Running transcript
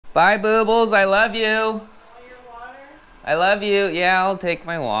Bye, Boobles. I love you. All your water? I love you. Yeah, I'll take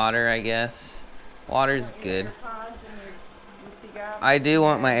my water, I guess. Water's good. I do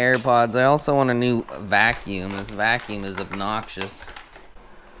want my AirPods. I also want a new vacuum. This vacuum is obnoxious.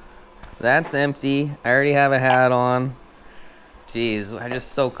 That's empty. I already have a hat on. Jeez, I'm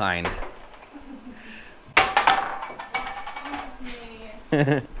just so kind.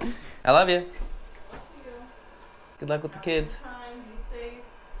 I love you. Good luck with the kids.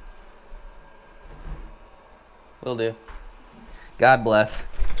 Will do. God bless.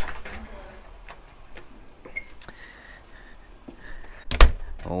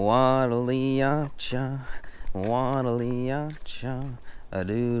 Waddle-ee-ya-cha, waddle-ee-ya-cha, a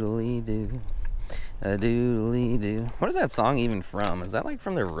doodly-doo, a doodly-doo. What is that song even from? Is that like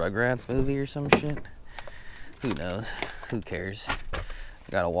from the Rugrats movie or some shit? Who knows? Who cares?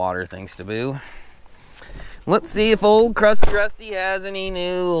 Gotta water thanks to Boo. Let's see if old Crusty Rusty has any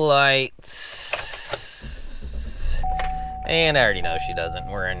new lights. And I already know she doesn't.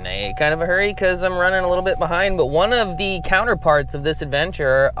 We're in a kind of a hurry because I'm running a little bit behind, but one of the counterparts of this adventure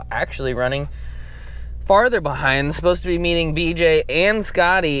are actually running farther behind. They're supposed to be meeting BJ and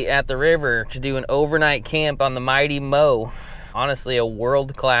Scotty at the river to do an overnight camp on the mighty Mo. Honestly, a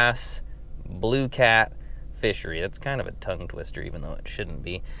world-class blue cat fishery. That's kind of a tongue twister, even though it shouldn't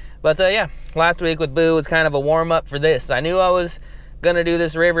be. But yeah, last week with Boo was kind of a warm-up for this. I knew I was gonna do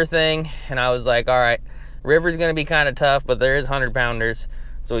this river thing, and I was like, all right, river's gonna be kind of tough, but there is 100-pounders.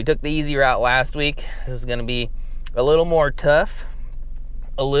 So we took the easy route last week. This is gonna be a little more tough,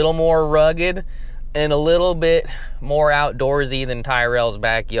 a little more rugged, and a little bit more outdoorsy than Tyrell's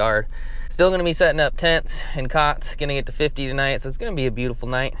backyard. Still gonna be setting up tents and cots. Gonna get to 50 tonight, so it's gonna be a beautiful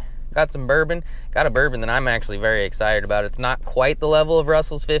night. Got some bourbon. Got a bourbon that I'm actually very excited about. It's not quite the level of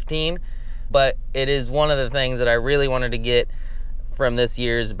Russell's 15, but it is one of the things that I really wanted to get from this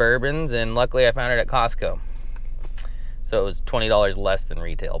year's bourbons, and luckily I found it at Costco. So it was $20 less than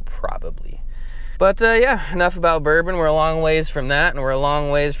retail, probably. But yeah, enough about bourbon. We're a long ways from that, and we're a long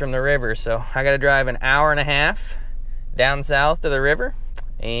ways from the river. So I gotta drive an hour and a half down south to the river,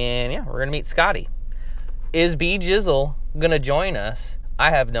 and yeah, we're gonna meet Scotty. Is BJizzle gonna join us? I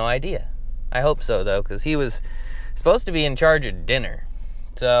have no idea. I hope so, though, because he was supposed to be in charge of dinner.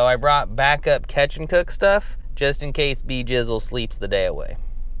 So I brought backup catch and cook stuff just in case BJizzle sleeps the day away.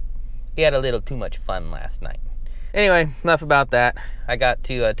 He had a little too much fun last night. Anyway, enough about that. I got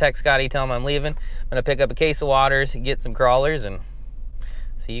to text Scotty, tell him I'm leaving. I'm going to pick up a case of waters, get some crawlers, and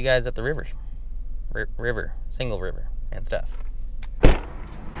see you guys at the river, single river, and stuff.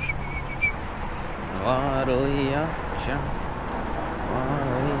 Waddle-ee-ya-cha.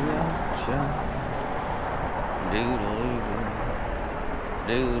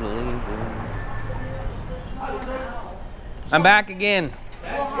 I'm back again.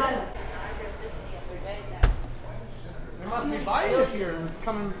 There must be biting if you're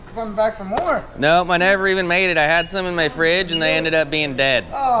coming back for more. Nope, I never even made it. I had some in my fridge and they ended up being dead.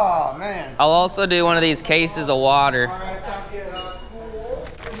 Oh man. I'll also do one of these cases of water. All right, sounds good.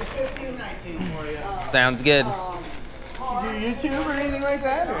 15, 19 for you. Sounds good. You do YouTube or anything like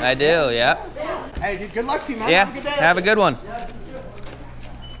that? Or? I do, yeah. Hey, dude, good luck to you, man. Yeah, have a good day. have a good one.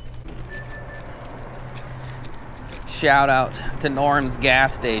 Shout out to Norm's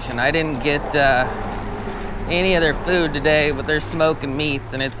gas station. I didn't get any of their food today, but they're smoking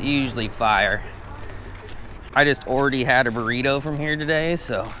meats and it's usually fire. I just already had a burrito from here today,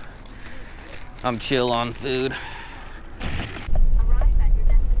 so I'm chill on food. Arrive at your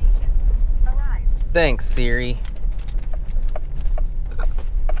destination. Arrive. Thanks, Siri.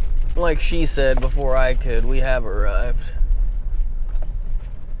 Like she said before I could, we have arrived.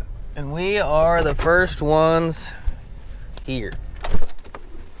 And we are the first ones here.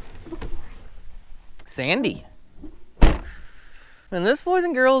 Sandy. And this, boys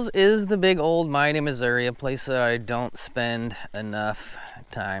and girls, is the big old mighty Missouri, a place that I don't spend enough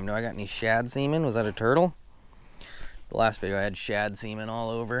time. Do I got any shad semen? Was that a turtle? The last video I had shad semen all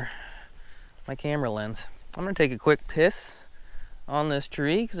over my camera lens. I'm gonna take a quick piss on this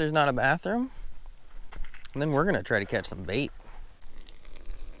tree because there's not a bathroom. And then we're gonna try to catch some bait.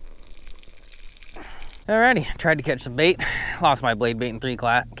 Alrighty, tried to catch some bait. Lost my blade bait in 3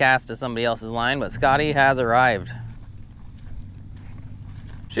 casts to somebody else's line, but Scotty has arrived.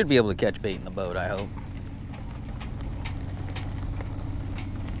 Should be able to catch bait in the boat, I hope.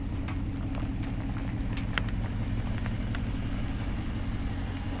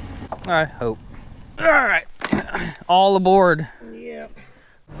 I hope. Alright, all aboard. Yep.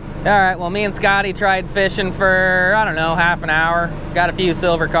 Alright, well, me and Scotty tried fishing for, I don't know, half an hour. Got a few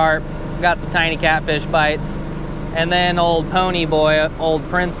silver carp. Got some tiny catfish bites. And then old pony boy, old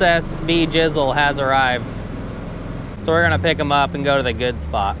Princess BJizzle has arrived. So we're gonna pick him up and go to the good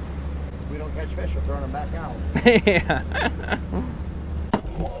spot. If we don't catch fish, we're throwing them back out. Yeah.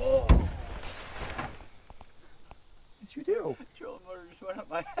 Whoa. What'd you do? Trolling motor just went up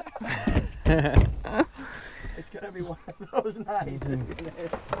my head. It's gonna be one of those nights.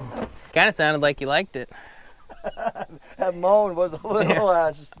 Kind of sounded like you liked it. That moan was a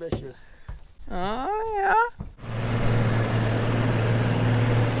little suspicious. Oh, yeah.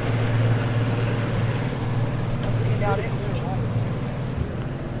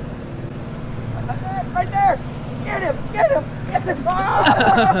 Right there! Get him! Get him! Get him!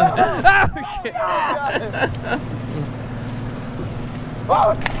 Oh, shit.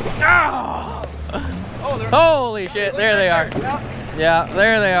 oh, Oh, holy shit, there they are. Yeah,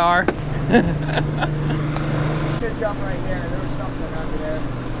 there they are. good jump right there. There was something under there.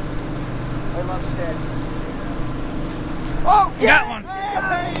 I love stick. Oh, You got one.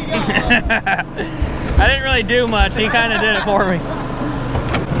 I didn't really do much. He kind of did it for me.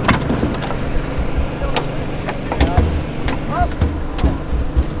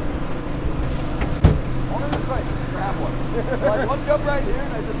 Like one jump right here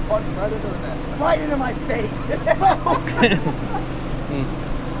and I just punched right into the net. Right into my face.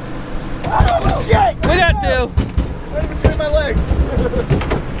 Oh, shit! We got two. Right between my legs.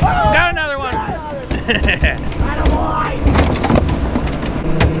 Got another one.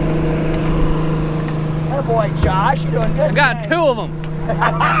 Oh boy, Josh, you're doing good. I got today. two of them.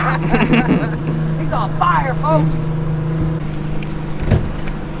 He's on fire, folks.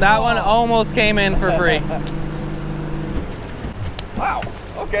 That one almost came in for free. Wow.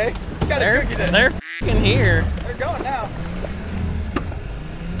 Okay. Got a cookie then. They're f***ing here. They're going now.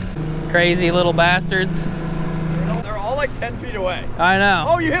 Crazy little bastards. They're all like 10 feet away. I know.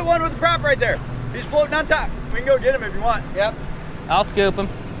 Oh, you hit one with the prop right there. He's floating on top. We can go get him if you want. Yep. I'll scoop him.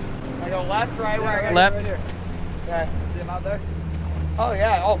 I go left, right, where I got Left. Right here. Okay. See him out there? Oh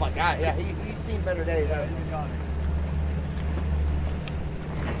yeah. Oh my God. Yeah. He's seen better days. Yeah, he's got it.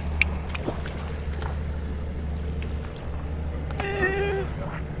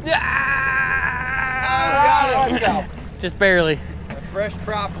 Yeah! Let's go. Just barely. A fresh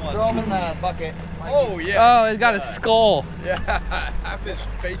prop one. Throw him in the bucket. Oh, yeah. Oh, he's got a skull. Yeah, half his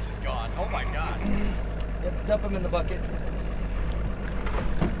face is gone. Oh my God. Yep, dump him in the bucket.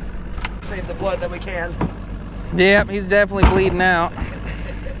 Save the blood that we can. Yep, he's definitely bleeding out.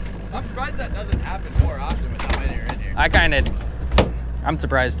 I'm surprised that doesn't happen more often with how many are in here. I'm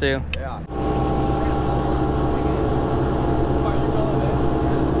surprised too. Yeah.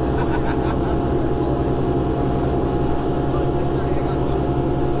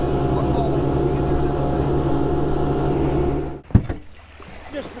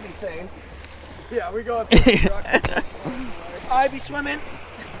 Just to be safe. Yeah, we go up to the truck. I be swimming.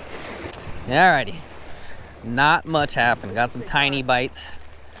 Alrighty. Not much happened. Got some tiny bites.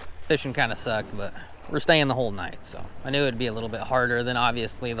 Fishing kind of sucked, but we're staying the whole night, so I knew it'd be a little bit harder than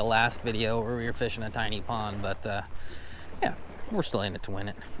obviously the last video where we were fishing a tiny pond, but yeah, we're still in it to win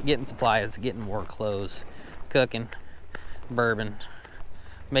it. Getting supplies, getting more clothes, cooking, bourbon,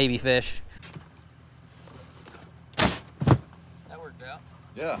 maybe fish. That worked out.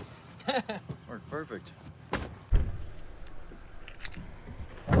 Yeah. Worked perfect.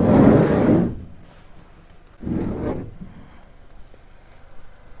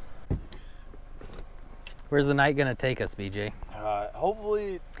 Where's the night gonna take us, BJ?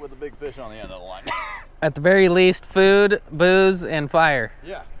 Hopefully with a big fish on the end of the line. At the very least, food, booze, and fire.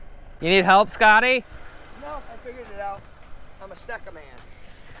 Yeah. You need help, Scotty? No, I figured it out. I'm a stacker man.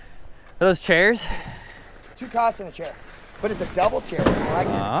 Those chairs? 2 cots in a chair. But it's a double chair. I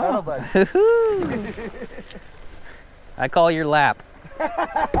can pedal, bud. I call your lap.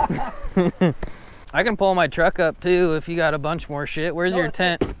 I can pull my truck up too if you got a bunch more shit. Where's your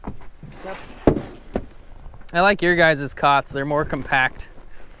tent? I like your guys' cots. They're more compact.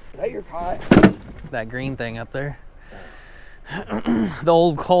 Is that your cot? That green thing up there. The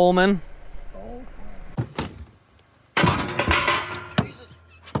old Coleman.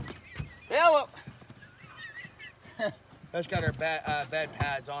 Hello. That's got our bed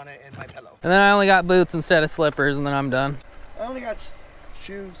pads on it and my pillow. And then I only got boots instead of slippers, and then I'm done. I only got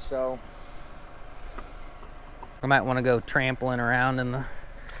shoes, so. I might want to go trampling around in the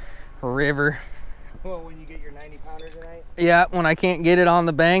river. Well, when you get your 90-pounder tonight? Yeah, when I can't get it on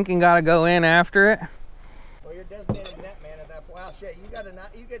the bank and gotta go in after it. Well, you're designated net man at that point. Well, shit,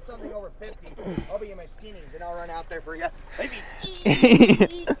 you get something over 50. I'll be in my skinnies and I'll run out there for you. Maybe.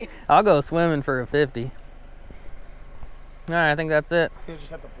 I'll go swimming for a 50. All right, I think that's it. You'll just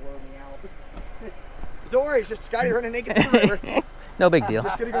have to blow me out. Door is just Scotty running naked through the river. No big deal.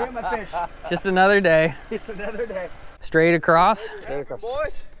 Just gonna go get my fish. Just another day. It's another day. Straight across. Straight across.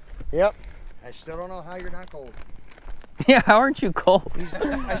 Boys. Yep. I still don't know how you're not cold. Yeah, how aren't you cold?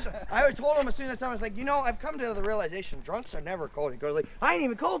 I always told him as soon as I saw him, I was like, you know, I've come to the realization drunks are never cold. He goes like, I ain't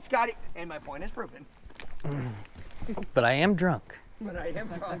even cold, Scotty. And my point is proven. But I am drunk. But I am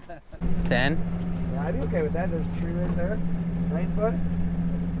drunk. 10. Yeah, I'd be okay with that. There's a tree right there. 9 foot.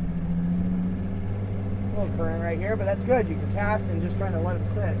 A little current right here, but that's good. You can cast and just kind of let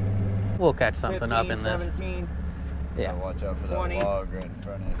them sit. We'll catch something 15, up in this. 17, Yeah. Watch out for that 20. log right in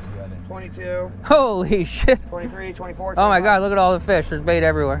front of you. 22, Holy shit. 23, 24, 25, Oh my god, look at all the fish. There's bait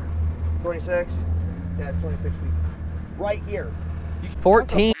everywhere. 26. Yeah, 26 feet. Right here.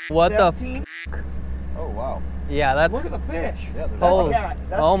 14. What the? 17. Oh wow. Yeah, that's. Look at the fish. Yeah, That's Oh, a cat.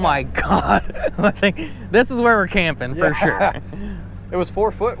 That's oh a cat. my god. I think this is where we're camping for sure. It was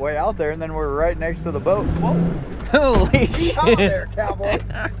 4 foot way out there, and then we're right next to the boat. Whoa. Holy Be out there, shit. cowboy.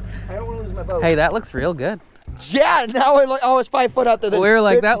 I don't want to lose my boat. Hey, that looks real good. Yeah, now we're like, oh, it's 5 foot out there. We were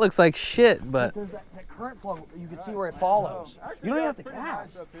like, that looks like shit, but There's that current flow. You can see where it follows. You don't even have to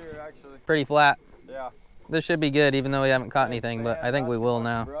cast. Up here, actually. pretty flat. Yeah. This should be good, even though we haven't caught anything, but I think we will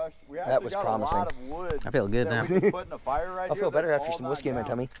now. That was promising. A lot of wood I feel good now. that we can put in a fire right I'll here feel better that's after all some knocked whiskey in my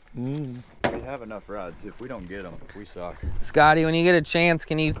down. tummy. We have enough rods. If we don't get them, we suck. Scotty, when you get a chance,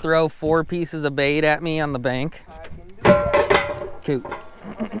 can you throw 4 pieces of bait at me on the bank? I can do that. Cool.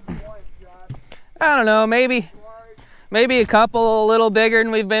 I don't know, maybe a couple a little bigger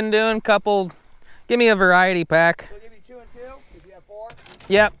than we've been doing. Couple, give me a variety pack. We'll give you 2 and 2 if you have 4.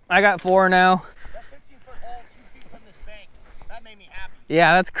 Yep, I got 4 now. That 15-foot hole 2 feet from this bank. That made me happy.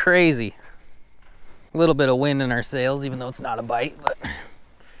 Yeah, that's crazy. A little bit of wind in our sails, even though it's not a bite, but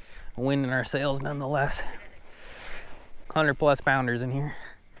wind in our sails nonetheless. 100+ pounders in here.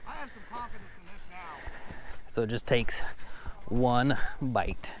 I have some confidence in this now. So it just takes 1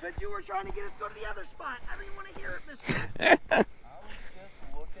 bite. But you were trying to get us to go to the other spot. I didn't want to hear it, mister.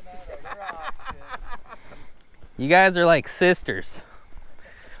 You guys are like sisters.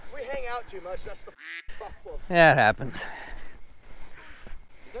 We hang out too much. That's the problem. Yeah, it happens.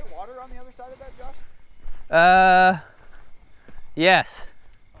 Is there water on the other side of that, Josh? Yes.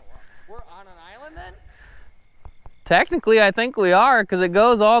 We're on an island then? Technically, I think we are, because it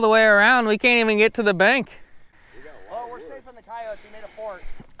goes all the way around. We can't even get to the bank. Oh, we're safe from the coyotes. We made a fort.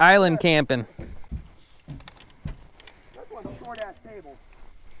 Island camping. That's one short-ass table.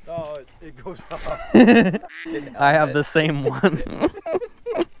 No, it goes off. I have the same one.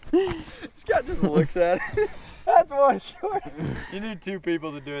 Scott just looks at it. That's one short. You need 2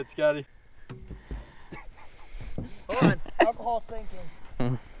 people to do it, Scotty. Hold on. Alcohol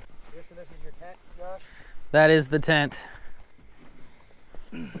sinking. This is your tent, Josh? That is the tent.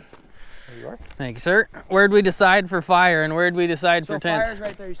 There you are. Thank you, sir. Where'd we decide for fire and where'd we decide for tents? Fire's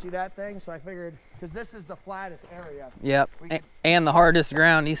right there. You see that thing? So I figured, because this is the flattest area. Yep. And the hardest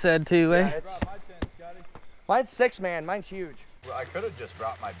ground, he said too, eh? Mine's 6 man. Mine's huge. Well, I could have just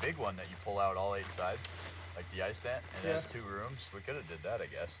brought my big one that you pull out all 8 sides, like the ice tent, and it has 2 rooms. We could have did that, I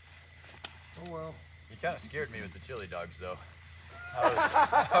guess. Oh well. You kind of scared me with the chili dogs, though.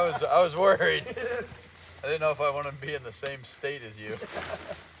 I was worried. I didn't know if I wanted to be in the same state as you.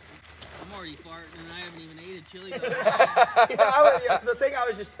 I'm already farting and I haven't even ate a chili dog. The thing I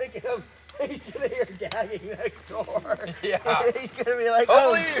was just thinking of, he's gonna hear gagging next door. Yeah. He's gonna be like,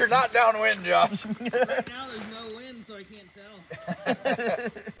 Hopefully you're not downwind, Josh. Right now there's no wind, so I can't tell.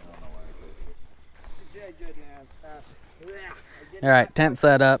 Good man. All right, tent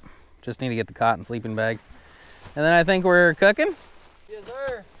set up. Just need to get the cotton sleeping bag. And then I think we're cooking. Yes,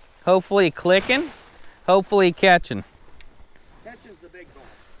 sir. Hopefully clicking. Hopefully catching. Catching's the big goal.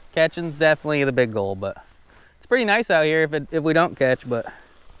 Catching's definitely the big goal, but it's pretty nice out here if we don't catch, but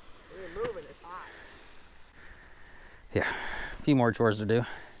We're moving, it's hot. yeah, a few more chores to do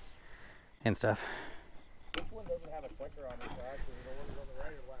and stuff. This one doesn't have a clicker on it, so actually the one's on the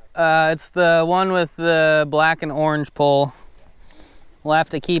right or left. It's the one with the black and orange pole. We'll have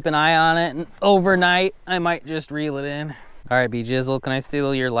to keep an eye on it, and overnight I might just reel it in. All right, BJizzle, can I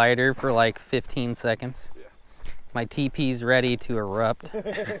steal your lighter for like 15 seconds? Yeah. My TP's ready to erupt.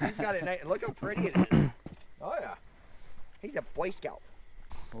 He's got it nice. Look how pretty it is. Oh, yeah. He's a Boy Scout.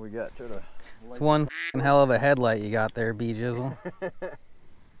 What we got? Turn the It's one f***ing hell of a headlight you got there, BJizzle. Do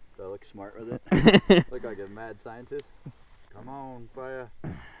I look smart with it? Look like a mad scientist? Come on, fire.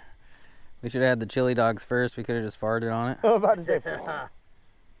 We should have had the chili dogs first. We could have just farted on it. I was about to say.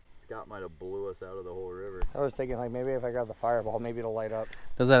 Scott might have blew us out of the whole river. I was thinking like maybe if I grab the fireball, maybe it'll light up.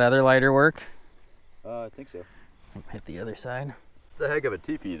 Does that other lighter work? I think so. Hit the other side. It's a heck of a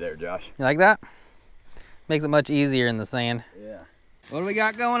teepee there, Josh. You like that? Makes it much easier in the sand. Yeah. What do we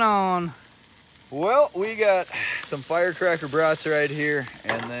got going on? Well, we got some firecracker brats right here,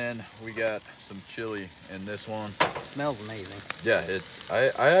 and then we got some chili in this one. It smells amazing. Yeah,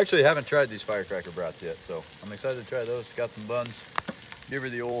 I actually haven't tried these firecracker brats yet, so I'm excited to try those. Got some buns, give her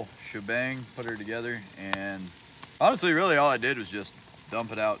the old shebang, put her together, and honestly, really all I did was just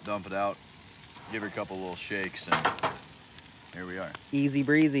dump it out, give her a couple little shakes, and here we are. Easy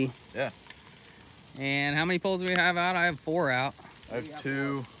breezy. Yeah. And how many poles do we have out? I have 4 out. I have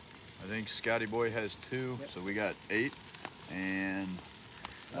 2. I think Scotty boy has 2, so we got 8, and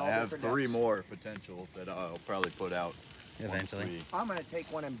I have 3 more potential that I'll probably put out Eventually. I'm gonna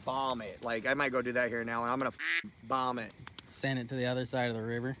take one and bomb it. Like, I might go do that here now, and I'm gonna bomb it. Send it to the other side of the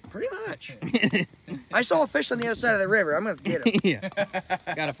river. Pretty much. I saw a fish on the other side of the river. I'm gonna get him. Yeah.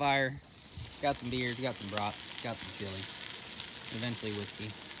 Got a fire. Got some beers. Got some brats. Got some chili. Eventually whiskey.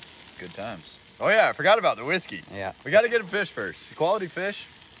 Good times. Oh yeah, I forgot about the whiskey. Yeah. We got to get a fish first. Quality fish.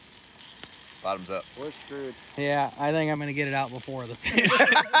 Bottoms up. We're screwed. Yeah, I think I'm gonna get it out before the fish.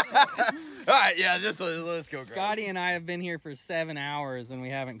 All right, yeah, just let's go. Scotty and I have been here for 7 hours and we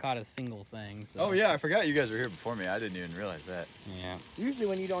haven't caught a single thing. So. Oh yeah, I forgot you guys were here before me. I didn't even realize that. Yeah. Usually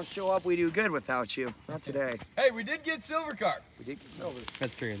when you don't show up, we do good without you. Not today. Hey, we did get silver carp. We did get silver.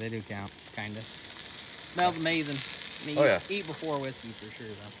 That's true. They do count, kind of. Smells amazing. I mean, Oh, yeah. Eat before whiskey for sure,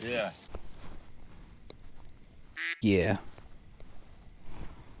 though. Yeah. Yeah.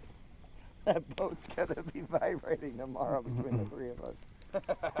 That boat's gonna be vibrating tomorrow between the 3 of us.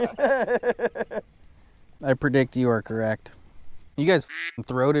 I predict you are correct. You guys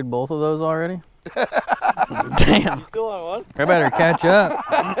throated both of those already? Damn. You still on one? I better catch up.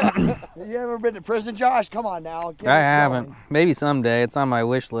 You ever been to prison, Josh? Come on now. Get I us haven't. going. Maybe someday. It's on my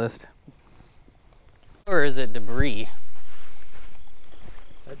wish list. Or is it debris?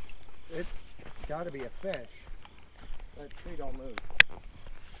 It's gotta be a fish. That tree don't move.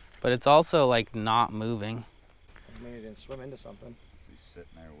 But it's also like not moving. I mean, it didn't swim into something. He's sitting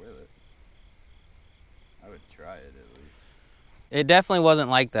there with it. I would try it at least. It definitely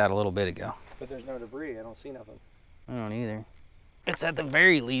wasn't like that a little bit ago. But there's no debris. I don't see nothing. I don't either. It's at the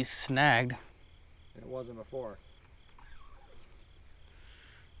very least snagged. It wasn't before.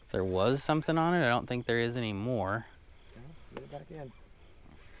 If there was something on it, I don't think there is anymore. Get it back in.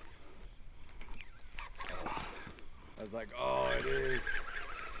 I was like, oh, it is.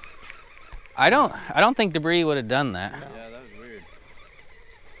 I don't think debris would have done that. Yeah, that was weird.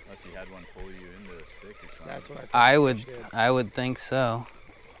 Unless he had one pull you into a stick or something. That's what I thought. I would think so.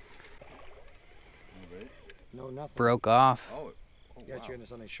 No, nothing. Broke off. Oh, Got you into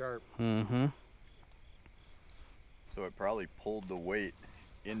something sharp. Mm-hmm. So it probably pulled the weight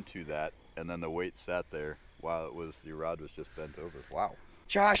into that, and then the weight sat there while your rod was just bent over. Wow.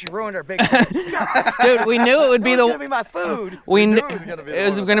 Josh, you ruined our big Dude, we knew it would be gonna be my food. we knew it was gonna be it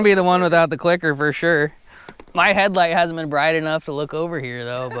was gonna be the one without the clicker for sure. My headlight hasn't been bright enough to look over here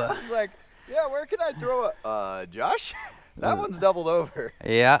though, I but was like, yeah, where can I throw it? Josh? That one's doubled over.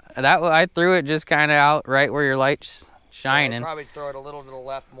 yeah, I threw it just kind of out right where your light's shining. Probably throw it a little to the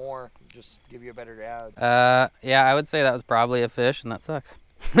left more, just give you a better ad. Yeah, I would say that was probably a fish, and that sucks.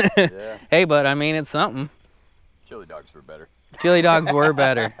 Yeah. Hey, but I mean, it's something. Chili dogs were better. Chili dogs were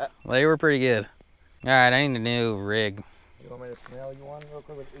better. They were pretty good. All right, I need a new rig. You want me to smell you one real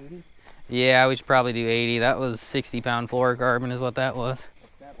quick with 80? Yeah, we should probably do 80. That was 60-pound fluorocarbon is what that was. It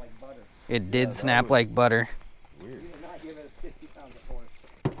snapped like butter. It did that snap was like butter. You Weird. did not give it 50 pounds of force.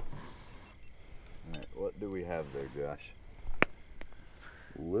 All right, what do we have there, Josh?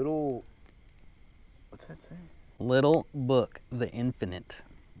 What's that say? Lil Book The Infinite.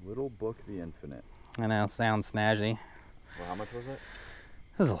 Lil Book The Infinite. I know, it sounds snazzy. Well, how much was it? It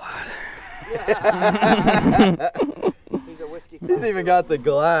was a lot. He's a whiskey. He's even got the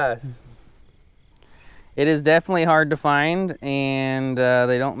glass. It is definitely hard to find, and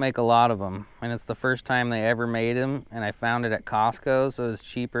they don't make a lot of them. And it's the first time they ever made them, and I found it at Costco, so it's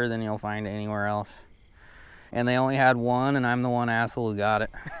cheaper than you'll find it anywhere else. And they only had one, and I'm the one asshole who got it.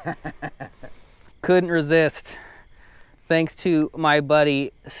 Couldn't resist. Thanks to my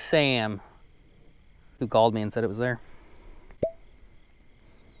buddy Sam, who called me and said it was there.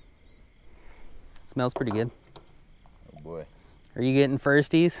 It smells pretty good. Oh boy. Are you getting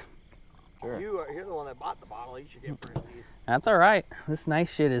firsties? Sure. You're the one that bought the bottle. You should get firsties. That's all right. This nice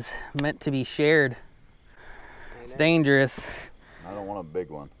shit is meant to be shared. It's dangerous. I don't want a big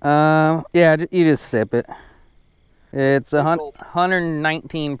one. Yeah, you just sip it. It's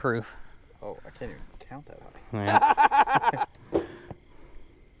 119 proof. Oh, I can't even count that high. Yeah. There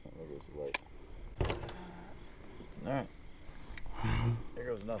goes the light. All right. There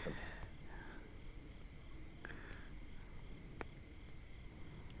goes nothing.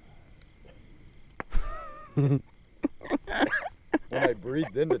 When I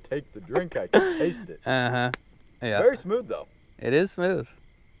breathed in to take the drink, I could taste it. Uh-huh. Yeah. Very smooth though. It is smooth.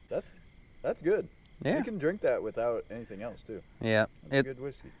 That's good. Yeah. You can drink that without anything else too. Yeah. That's good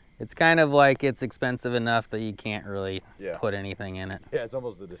whiskey. It's kind of like it's expensive enough that you can't really Yeah. put anything in it. Yeah, it's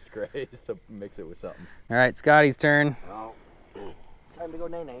almost a disgrace to mix it with something. All right, Scotty's turn. Oh, time to go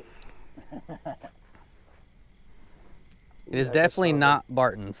night-night. It is Yeah, definitely just not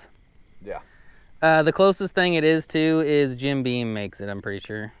Barton's. Yeah. The closest thing it is to is Jim Beam makes it, I'm pretty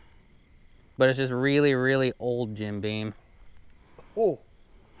sure. But it's just really, really old Jim Beam. Oh.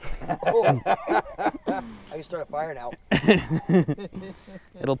 Oh. I can start a fire now.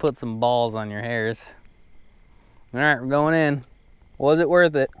 It'll put some balls on your hairs. All right, we're going in. Was it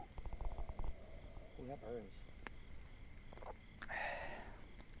worth it? Ooh, that burns.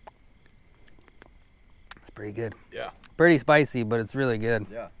 It's pretty good. Yeah. Pretty spicy, but it's really good.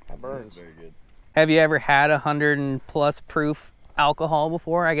 Yeah. That burns. Very good. Have you ever had 100+ proof alcohol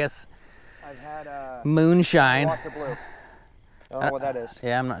before? I guess I've had moonshine. Walker Blue. I don't know what that is.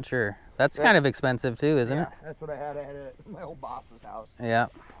 Yeah, I'm not sure. That's kind of expensive too, isn't Yeah, it? that's what I had. I had it at my old boss's house. Yeah,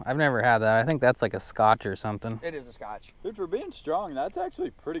 I've never had that. I think that's like a Scotch or something. It is a Scotch. Dude, for being strong, that's actually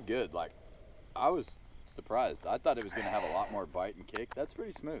pretty good. Like, I was surprised. I thought it was gonna have a lot more bite and kick. That's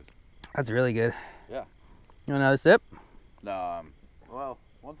pretty smooth. That's really good. Yeah. You want another sip? No, well,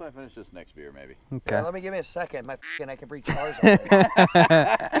 once I finish this next beer, maybe. Okay. Yeah, let me give me a second. I can breathe stars already.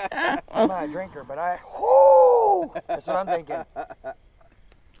 I'm not a drinker, but whoo! That's what I'm thinking.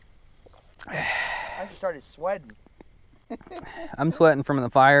 I just started sweating. I'm sweating from the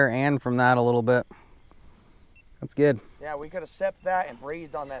fire and from that a little bit. That's good. Yeah, we could have sipped that and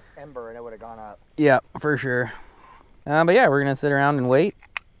breathed on that ember and it would have gone up. Yeah, for sure. But yeah, we're gonna sit around and wait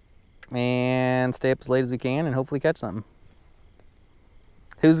and stay up as late as we can and hopefully catch something.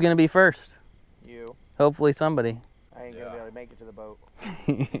 Who's gonna be first? You. Hopefully somebody. I ain't gonna be able to make it to the boat.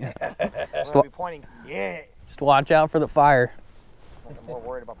 Just, I'm gonna be pointing, yeah. just watch out for the fire. I'm more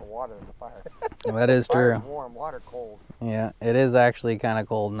worried about the water than the fire. Well, that is Fire's true. warm, water cold. Yeah, it is actually kind of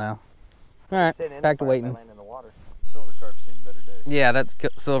cold now. All right, Sitting in back the to fire, waiting. I land in the water. Silver carp's seen better days. Yeah, that's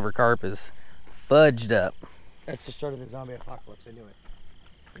silver carp is fudged up. That's the start of the zombie apocalypse. I knew it.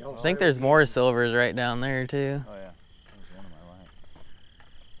 I think there's more silvers right down there too. Oh yeah, that was one of my lines.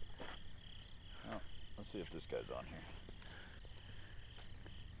 Oh, let's see if this guy's on here.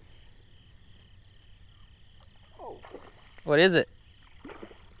 Oh, What is it?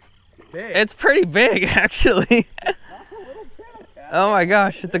 Big. It's pretty big, actually. Oh my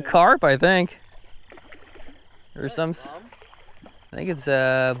gosh, it's a carp, I think. Or some. I think it's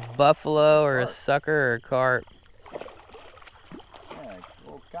a buffalo or a sucker or a carp. yeah,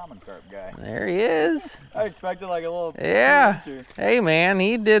 little common carp guy. There he is. I expected like a little. Yeah. creature. Hey man,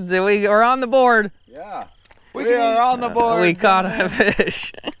 he did. We are on the board. Yeah. We are on the board. We caught a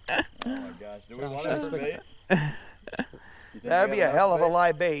fish. Oh my gosh. Do we want it for bait? You think That'd we be got a hell of a enough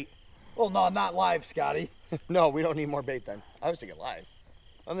live bait. bait? Well, no, not live, Scotty. No, we don't need more bait then. I was thinking live.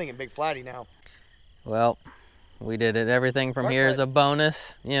 I'm thinking big flatty now. Well, we did it. Everything from here is a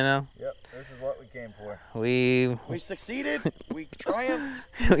bonus, you know. Yep, this is what we came for. We succeeded. We triumphed.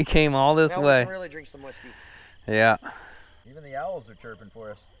 we came all this Now way. we can really drink some whiskey. Yeah. Even the owls are chirping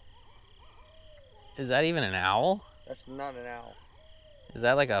for us. Is that even an owl? That's not an owl. Is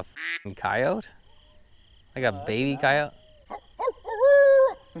that like a f***ing coyote? Like a baby an owl. coyote?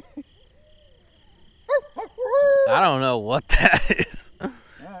 I don't know what that is.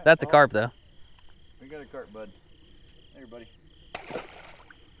 Alright, That's a well, carp though. We got a carp, bud. There, buddy.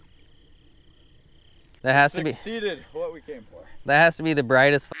 That has to be Succeeded what we came for. the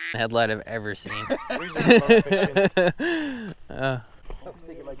brightest f***ing headlight I've ever seen.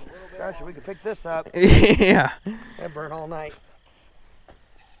 Gosh, if we could pick this up, Yeah. that'd burn all night.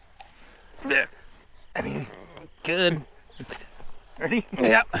 Good. Ready?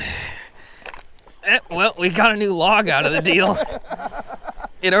 Yep. Well, we got a new log out of the deal.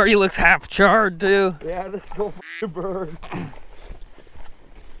 It already looks half charred too. Yeah, let's go for the bird.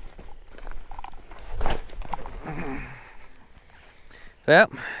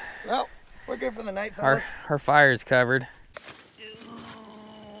 Yep. Well, we're good for the night, fellas. Our fire's covered.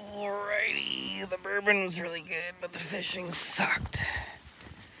 Alrighty, the bourbon was really good, but the fishing sucked.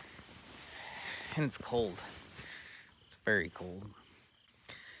 And it's cold. It's very cold.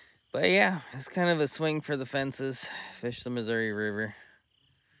 But yeah, it's kind of a swing for the fences. Fish the Missouri River.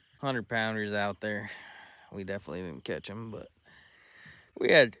 100-pounders out there. We definitely didn't catch them, but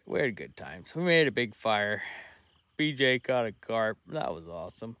we had good times. We made a big fire. BJ caught a carp. That was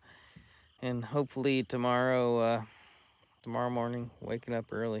awesome. And hopefully tomorrow morning, waking up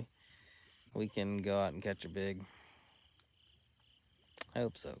early, we can go out and catch a big. I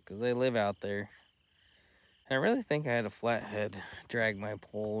hope so, because they live out there. And I really think I had a flathead drag my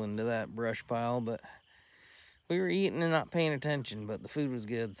pole into that brush pile, but we were eating and not paying attention, but the food was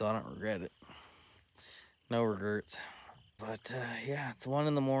good, so I don't regret it. No regrets. But yeah, it's 1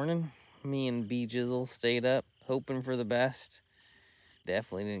 in the morning. Me and BJizzle stayed up, hoping for the best.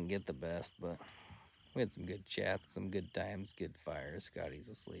 Definitely didn't get the best, but we had some good chats, some good times, good fires. Scotty's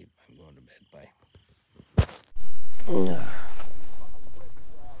asleep. I'm going to bed. Bye.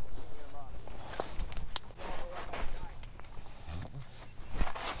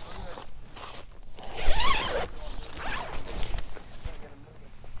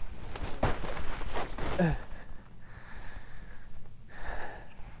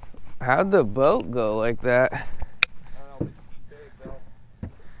 How'd the boat go like that? I don't know, he's big though.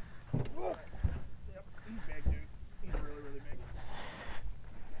 Yep, he's big, dude. He's really, really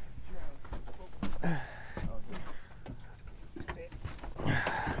big.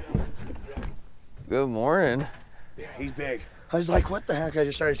 Good morning. Yeah, he's big. I was like, what the heck? I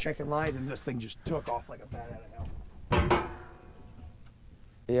just started checking lines and this thing just took off like a bat out of hell.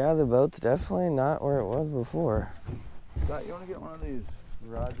 Yeah, the boat's definitely not where it was before. Scott, you want to get one of these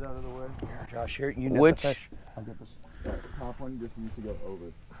rods out of the way? Here, Josh, here, you net Which- the fish. I'll get this top one, just needs to go over.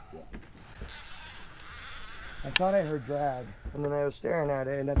 Yeah. I thought I heard drag, and then I was staring at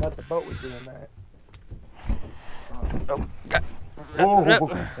it, and I thought the boat was doing that. Oh, God. Oh,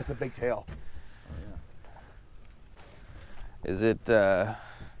 that's a big tail. Is it, Oh,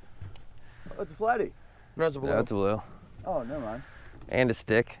 it's a flatty. No, it's a blue. no, it's a blue. Oh, never mind. And a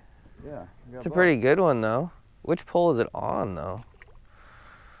stick. Yeah. It's a pretty good one, though. Which pole is it on, though?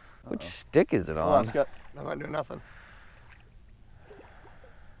 Which stick is it Hold on, on? Scott. I'm not doing nothing.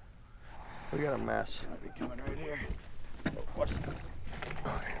 We got a mess. Might be coming right here. Watch this.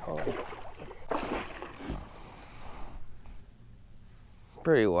 Oh,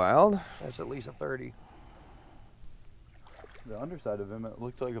 Pretty wild. that's at least a 30. The underside of him, it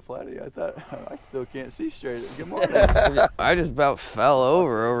looked like a flatty. I thought, I still can't see straight. Good morning. I just about fell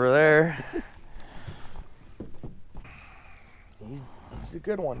over there. He's a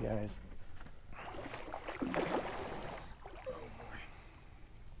good one, guys.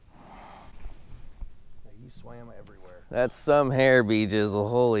 Yeah, he swam everywhere. That's some hair, BJizzle.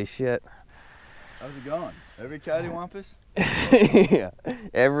 Holy shit. How's it going? Every cattywampus? Yeah.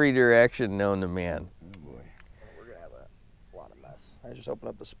 Every direction known to man. Oh boy. We're gonna have a lot of mess. I just opened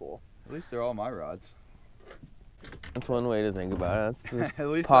up the spool. At least they're all my rods. That's one way to think about it. That's At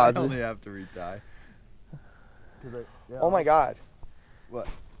least Positive. I only have to retie. Oh my God. What?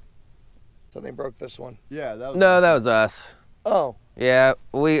 Something broke this one. Yeah, that was. no, that was us. Oh. Yeah,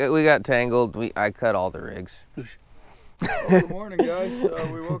 we got tangled. I cut all the rigs. Oh, good morning, guys.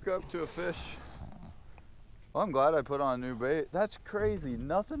 We woke up to a fish. Well, I'm glad I put on a new bait. That's crazy.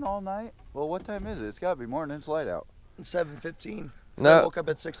 Nothing all night? Well, what time is it? It's got to be morning. It's light out. 7:15. I No, woke up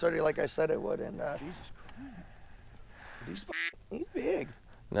at 6:30 like I said I would, and he's big.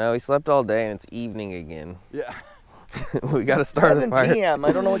 no, we slept all day and it's evening again. Yeah. We got to start a 7 fire. p.m.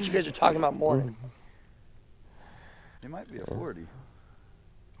 I don't know what you guys are talking about morning. It might be a 40.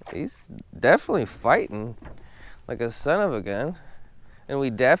 He's definitely fighting like a son of a gun. And we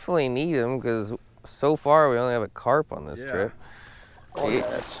definitely need him because so far we only have a carp on this Yeah. trip. Oh, He- yeah,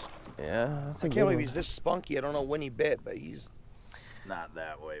 that's, Yeah. That's I a can't good believe one. he's this spunky. I don't know when he bit, but he's. Not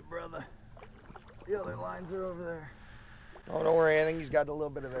that way, brother. The other lines are over there. Oh, don't worry. I think he's got a little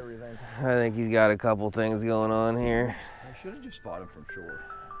bit of everything. I think he's got a couple things going on here. I should have just fought him from shore.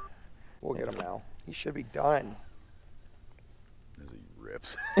 We'll get him now. He should be done. As he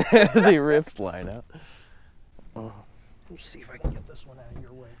rips. As he rips line out. Let's see if I can get this one out of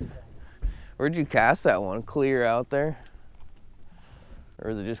your way today. Where'd you cast that one? Clear out there? Or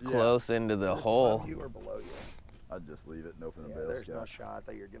is it just Yeah. close into the Above hole? you or below you? I'd just leave it and open the Yeah, bail. there's no Scott. shot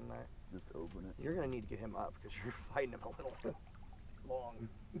that you're getting that. Just open it. You're gonna need to get him up because you're fighting him a little long.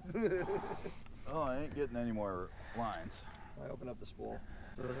 Oh, I ain't getting any more lines. I open up the spool.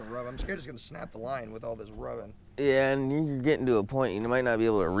 There's a rub. I'm scared it's gonna snap the line with all this rubbing. Yeah, and you're getting to a point you might not be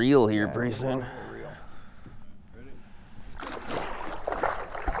able to reel here Yeah, pretty it's soon. for real.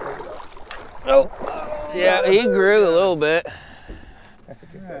 Oh, yeah, he grew a little bit. That's a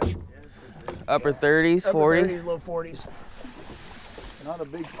good fish. Upper 30s, Upper 40, 30s, low 40s. Not a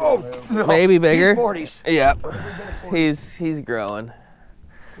big No, maybe bigger. He's 40s. Yeah, he's growing.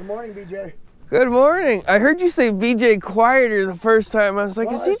 Good morning, BJ. Good morning. I heard you say BJ quieter the first time. I was like,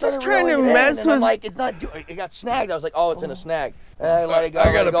 Well, is I he started just trying to reeling it in, mess and I'm with? like, it's not. It got snagged. I was like, oh, it's in a snag. And I let it go. I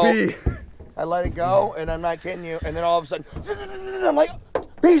let gotta it go. pee. I let it go, and I'm not kidding you. And then all of a sudden, I'm like,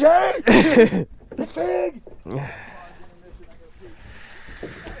 BJ! It's big! Yeah,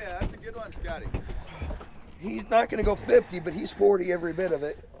 that's a good one, Scotty. He's not gonna go 50, but he's 40 every bit of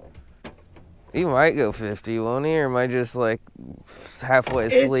it. He might go 50, won't he? Or am I just like halfway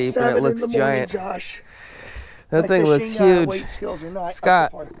asleep It's and 7 it looks in the morning, giant? Josh. That My thing looks fishing, huge. weight skills are not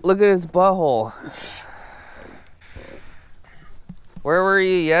Scott, up to par. look at his butthole. Where were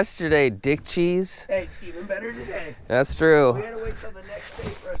you yesterday, dick cheese? Hey, even better today. That's We true. had to wait till the next day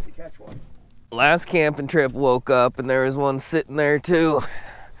for us to catch one. Last camping trip, woke up and there was one sitting there too.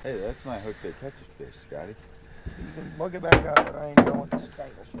 Hey, that's my hook that catches fish, Scotty. You can look it back up, but I ain't going with this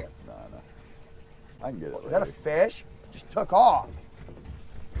tangle shit. No. I can get it Is that a later. fish? It just took off.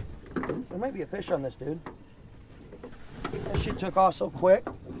 There might be a fish on this, dude. That shit took off so quick.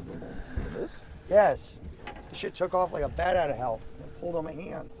 This? Yes. This shit took off like a bat out of hell. It pulled on my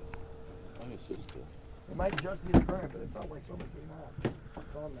hand. I think it's just It might just be the current, but it felt like something came out.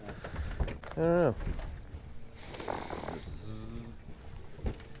 What's on there? I don't know.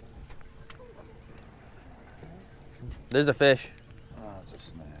 There's a fish. it's a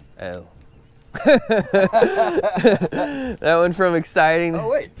snag. Oh. That one from exciting. Oh,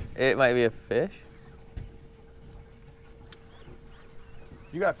 wait. It might be a fish.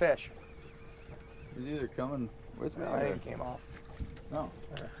 You got fish. He's either coming with me I or... think it came off. No.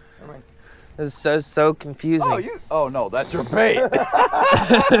 Never mind. This is so confusing. Oh, no, that's your bait. I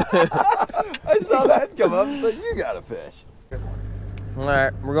saw that come up, but you got a fish. All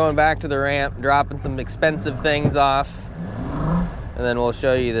right, we're going back to the ramp, dropping some expensive things off, and then we'll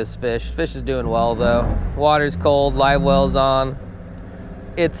show you this fish. Fish is doing well though. Water's cold, live well's on.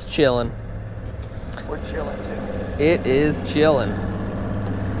 It's chilling. We're chilling too. It is chilling.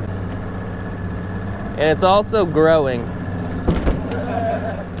 And it's also growing.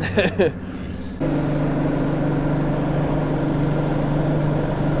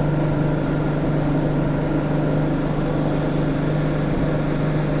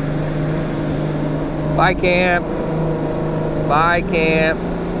 Bye, camp. Bye, camp.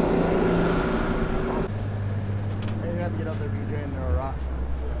 Maybe you have to get up there, BJ, and there are rocks.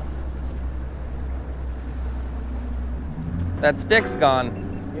 That stick's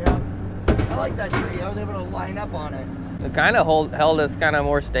gone. Yeah. I like that tree. I was able to line up on it. It kind of held us kind of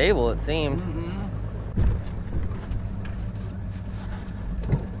more stable, it seemed.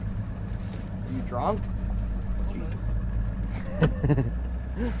 Are you drunk?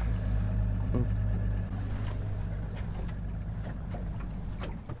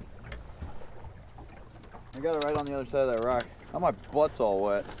 I got it right on the other side of that rock. Now my butt's all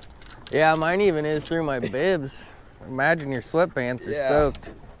wet. Yeah, mine even is through my bibs. Imagine your sweatpants are Yeah.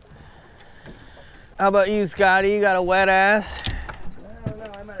 soaked. How about you, Scotty? You got a wet ass? I don't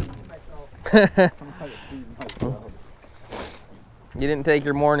know. I might have peed myself. You didn't take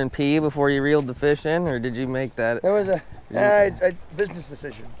your morning pee before you reeled the fish in, or did you make that? That was a business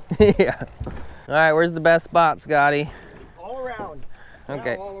decision. Yeah. All right, where's the best spot, Scotty? All around.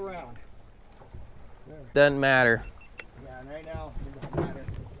 Okay. Now all around. Doesn't matter. Yeah, and right now, it doesn't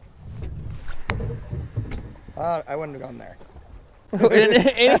matter. I wouldn't have gone there. I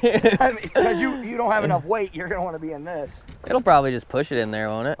mean, because you don't have enough weight, you're gonna want to be in this. It'll probably just push it in there,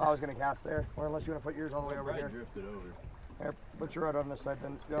 won't it? I was gonna cast there, or unless you want to put yours all the way over here. Drifted over. Here, put your right on this side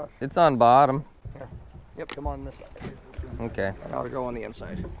then, Josh. It's on bottom. Yep, come on this side. Okay. And I'll go on the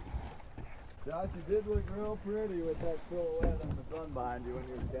inside. Josh, you did look real pretty with that silhouette and the sun behind you when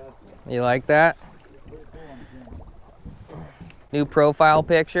you were casting. You like that? Pretty cool on the camera. New profile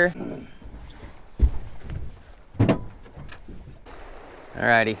picture.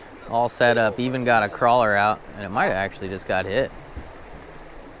 Alrighty, all set up. Even got a crawler out, and it might have actually just got hit.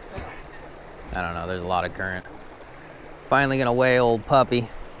 I don't know, there's a lot of current. Finally gonna weigh old puppy.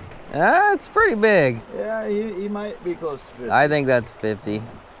 Ah, it's pretty big. Yeah, he might be close to 50. I think that's 50.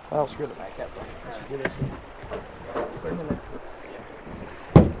 I'll screw the back up. Let's do this. Put him in there.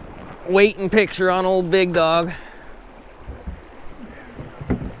 Waiting picture on old big dog. What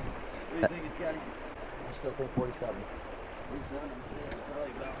do you think it's got? I still think 47.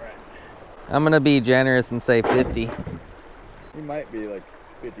 I'm gonna be generous and say 50. He might be like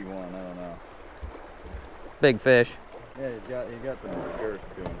 51, I don't know. Big fish. Yeah, he got the girth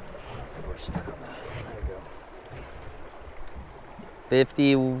to him. We're stuck on that. There you go.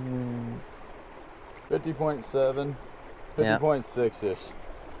 50. 50.7, Yeah. 50.6-ish.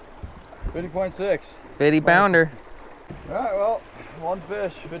 50.6. 50 pounder. All right, well, one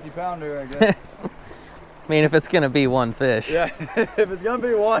fish, 50 pounder, I guess. I mean, if it's gonna be one fish. Yeah, if it's gonna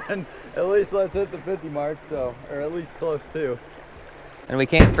be one, at least let's hit the 50 mark, so, or at least close to. And we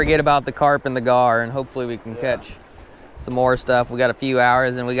can't forget about the carp and the gar, and hopefully we can catch some more stuff. We got a few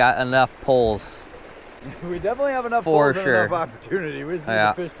hours and we got enough poles. We definitely have enough For poles sure. and enough opportunity. We just need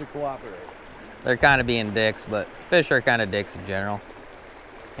the fish to cooperate. They're kind of being dicks, but fish are kind of dicks in general.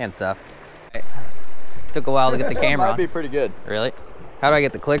 And stuff. Took a while to get the camera Might on. be pretty good. Really? How do I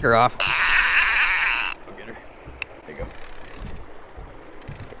get the clicker off? I'll get her. There you go.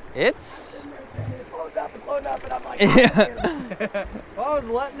 It's... Load up, and I'm like, Yeah. Well, I was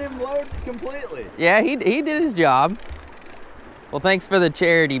letting him load completely. Yeah, he did his job. Well, thanks for the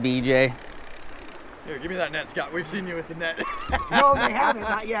charity, BJ. Here, give me that net, Scott. We've seen you with the net. no, they haven't,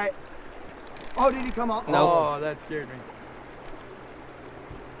 not yet. Oh, did he come out? Nope. Oh, that scared me.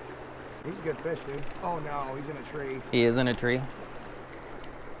 He's a good fish, dude. Oh no, he's in a tree. He is in a tree.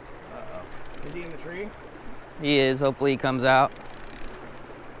 Uh-oh. Is he in the tree? He is. Hopefully he comes out.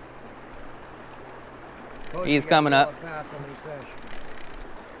 Oh, He's you coming gotta up. go fast on these fish.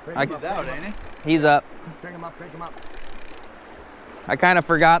 Pick I- him up, He's out, pick him ain't up. he? He's up. Pick him up, pick him up. I kind of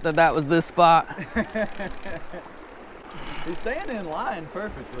forgot that that was this spot. He's staying in line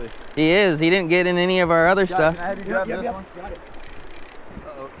perfectly. He is. He didn't get in any of our other Scott, stuff. can I have you grab this Yep, one? got it.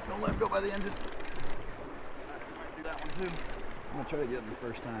 Uh-oh, don't let him go by the engine. Might do that one too. I'm gonna try to get him the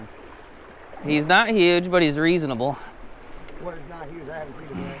first time. He's not huge, but he's reasonable. What is not huge? I haven't seen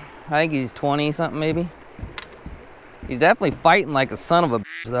him yet. I think he's 20 something maybe. He's definitely fighting like a son of a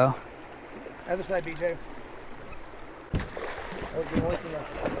bitch though. Other side, BJ. Oh, good one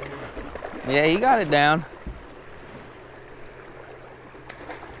for Yeah, he got it down.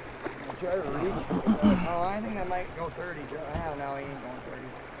 Try to reach. Oh, I think I might go 30. I don't know, he ain't going 30.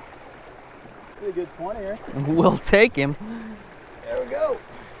 Pretty good 20 here. We'll take him. There we go.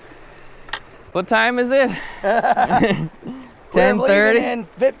 What time is it? We're leaving 10:30. in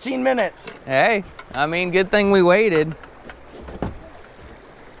 15 minutes. Hey, I mean, good thing we waited.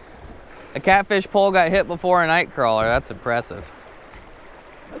 A catfish pole got hit before a night crawler. That's impressive.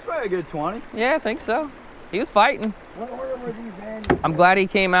 That's probably a good 20. Yeah, I think so. He was fighting. What order were these in? I'm glad he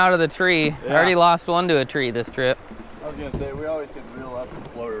came out of the tree. I Yeah. already lost one to a tree this trip. I was gonna say, we always could reel up and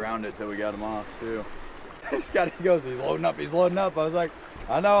float around it till we got him off too. Scotty goes, he's loading up, he's loading up. I was like,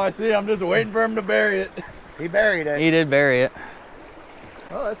 I know, I see, I'm just waiting for him to bury it. He buried it. He did bury it.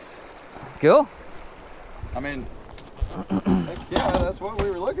 Well, that's, Cool. I mean, heck yeah, that's what we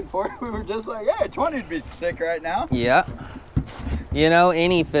were looking for. We were just like, yeah, 20 would be sick right now. Yeah. You know,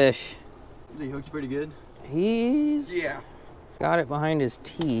 any fish. He hooked pretty good. He's Yeah. got it behind his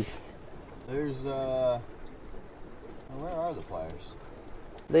teeth. There's, where are the pliers?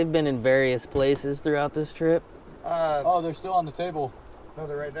 They've been in various places throughout this trip. Oh, they're still on the table. No,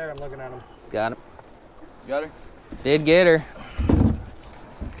 they're right there. I'm looking at them. Got it. Got her? Did get her.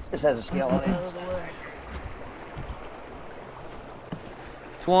 This has a scale on it.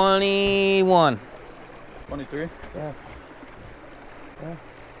 21. 23? Yeah.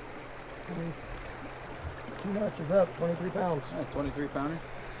 2 notches up, 23 pounds. Yeah, 23 pounder.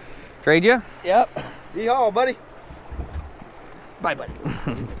 Trade you? Yep. Yeehaw, buddy. Bye, buddy.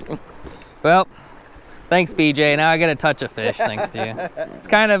 Well, thanks, BJ. Now I get a touch of fish, thanks to you. It's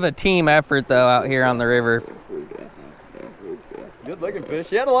kind of a team effort, though, out here on the river. Good looking fish.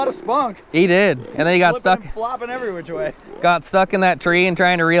 He had a lot of spunk. He did. And then he got Flipping stuck. and flopping every which way. Got stuck in that tree, and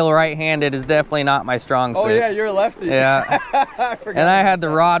trying to reel right-handed is definitely not my strong suit. Oh yeah, you're a lefty. Yeah. I forgot. And I had the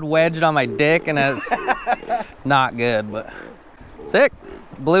rod wedged on my dick, and it's not good, but sick.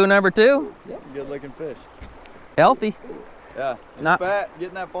 Blue number 2. Good looking fish. Healthy. Yeah. He's Not- fat,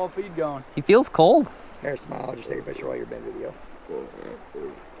 getting that fall feed going. He feels cold. Here, smile. I'll just take a picture while you're in video. All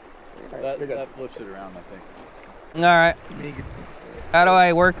right, That, you're good. that flips it around, I think. All right. How do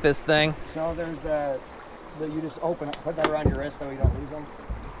I work this thing? So there's the you just open it, put that around your wrist so you don't lose them.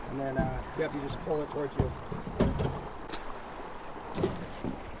 And then, yep, you just pull it towards you.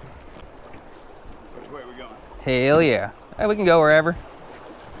 Which way are we going? Hell yeah. Hey, we can go wherever.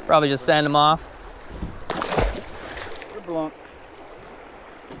 Probably just send them off. We're blunt.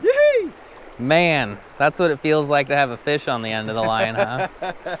 Yee! Man, that's what it feels like to have a fish on the end of the line, huh?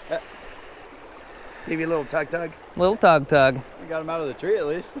 Give you a little tug. Little tug tug. We got him out of the tree at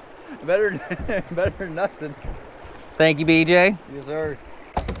least. Better than nothing. Thank you, BJ. Yes, sir.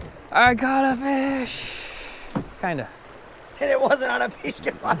 I got a fish. Kinda. And it wasn't on a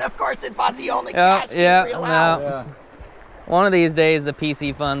PC fund. Of course, it bought the only Yeah, gas yeah, reel no. out. Yeah. One of these days, the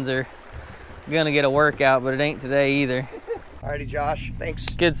PC funds are gonna get a workout, but it ain't today either. Alrighty, Josh. Thanks.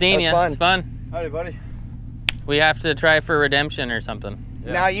 Good seeing That you. was It's fun. Howdy, buddy. We have to try for redemption or something.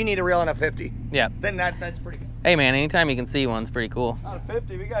 Yeah. Now you need a reel in a 50. Yeah. Then that's pretty good. Hey man, anytime you can see one's pretty cool. Not a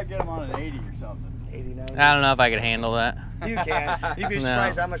 50, we gotta get him on an 80 or something. 89. I don't know if I could handle that. You can. You'd be No.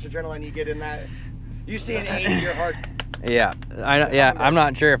 surprised how much adrenaline you get in that. You see an 80, your heart Yeah, I'm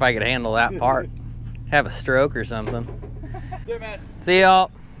not sure if I could handle that part. Have a stroke or something. See you, man. See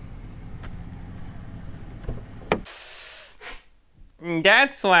y'all.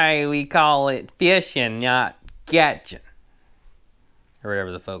 That's why we call it fishing, not catching. Or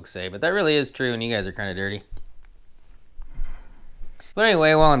whatever the folks say. But that really is true, and you guys are kind of dirty. But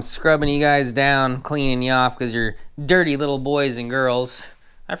anyway, while I'm scrubbing you guys down, cleaning you off because you're dirty little boys and girls,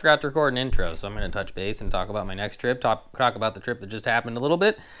 I forgot to record an intro, so I'm going to touch base and talk about my next trip, talk about the trip that just happened a little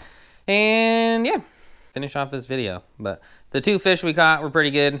bit, and yeah, finish off this video. But the 2 fish we caught were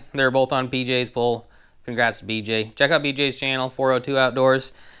pretty good. They were both on BJ's pole. Congrats to BJ. Check out BJ's channel, 402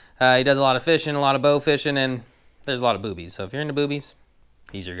 Outdoors. He does a lot of fishing, a lot of bow fishing, and there's a lot of boobies. So if you're into boobies,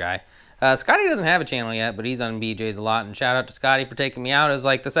 he's your guy. Scotty doesn't have a channel yet, but he's on BJ's a lot. And shout out to Scotty for taking me out. It was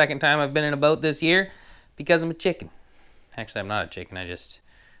like the 2nd time I've been in a boat this year because I'm a chicken. Actually, I'm not a chicken. I just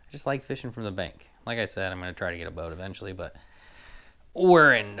like fishing from the bank. Like I said, I'm going to try to get a boat eventually, but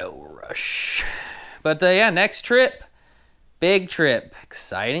we're in no rush. But yeah, next trip. Big trip.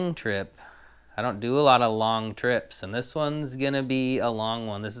 Exciting trip. I don't do a lot of long trips, and this one's going to be a long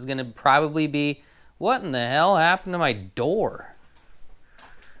one. This is going to probably be, what in the hell happened to my door?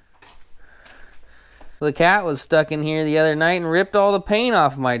 The cat was stuck in here the other night and ripped all the paint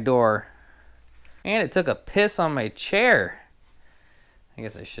off my door. And it took a piss on my chair. I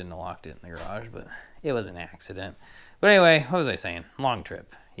guess I shouldn't have locked it in the garage, but it was an accident. But anyway, what was I saying? Long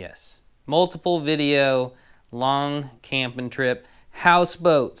trip, yes. Multiple video, long camping trip,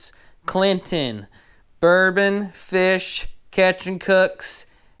 houseboats, Clinton, bourbon, fish, catch and cooks,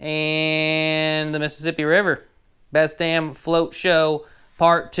 and the Mississippi River. Best damn float show,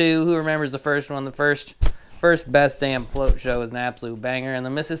 part 2. Who remembers the first one? The first best damn float show was an absolute banger, and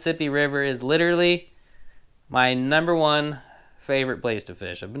the Mississippi River is literally my #1 favorite place to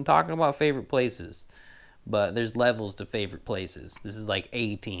fish. I've been talking about favorite places, but there's levels to favorite places. This is like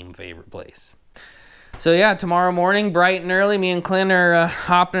A-team favorite place. So yeah, tomorrow morning, bright and early, me and Clint are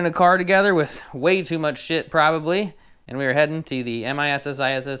hopping in a car together with way too much shit probably, and we are heading to the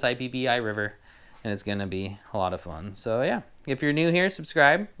MISSISSIPPI River, and it's gonna be a lot of fun. So yeah, if you're new here,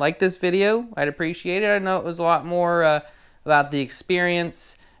 subscribe, like this video, I'd appreciate it. I know it was a lot more about the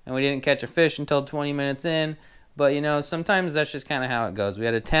experience, and we didn't catch a fish until 20 minutes in, but you know, sometimes that's just kind of how it goes. We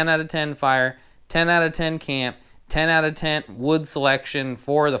had a 10 out of 10 fire, 10 out of 10 camp, 10 out of 10 wood selection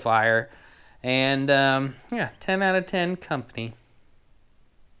for the fire, and yeah, 10 out of 10 company.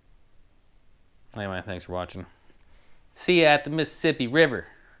 Anyway, thanks for watching. See ya at the Mississippi River.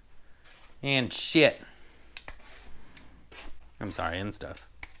 And shit. I'm sorry, and stuff.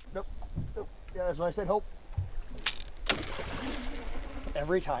 Nope. Yeah, that's what I said, hope.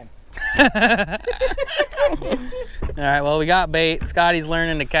 Every time. Alright, well, we got bait. Scotty's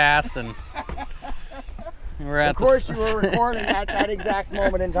learning to cast, and we're at Of course you were recording at that exact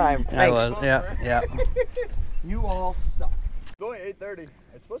moment in time. I was, yeah. You all suck. It's only 8:30.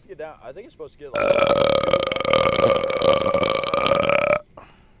 It's supposed to get down. I think it's supposed to get like...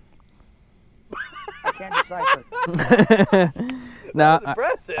 I can't decipher. No,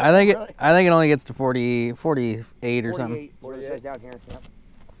 impressive. I think it only gets to 48 or something. 48 down here. Yep.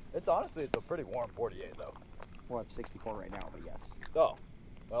 It's honestly, it's a pretty warm 48 though. Well, it's 64 right now, but yes. Oh,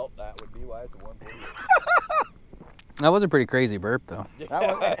 well, that would be why it's a warm 48. That was a pretty crazy burp, though.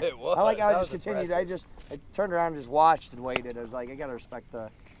 Yeah, it was. I like how I just continued. I turned around and just watched and waited. I was like, I gotta respect the.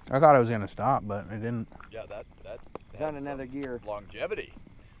 I thought it was gonna stop, but it didn't. Yeah, that Found another gear. Longevity.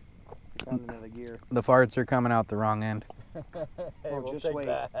 Found another gear. The farts are coming out the wrong end. Hey, Oh, we'll just take wait.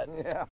 that. Yeah.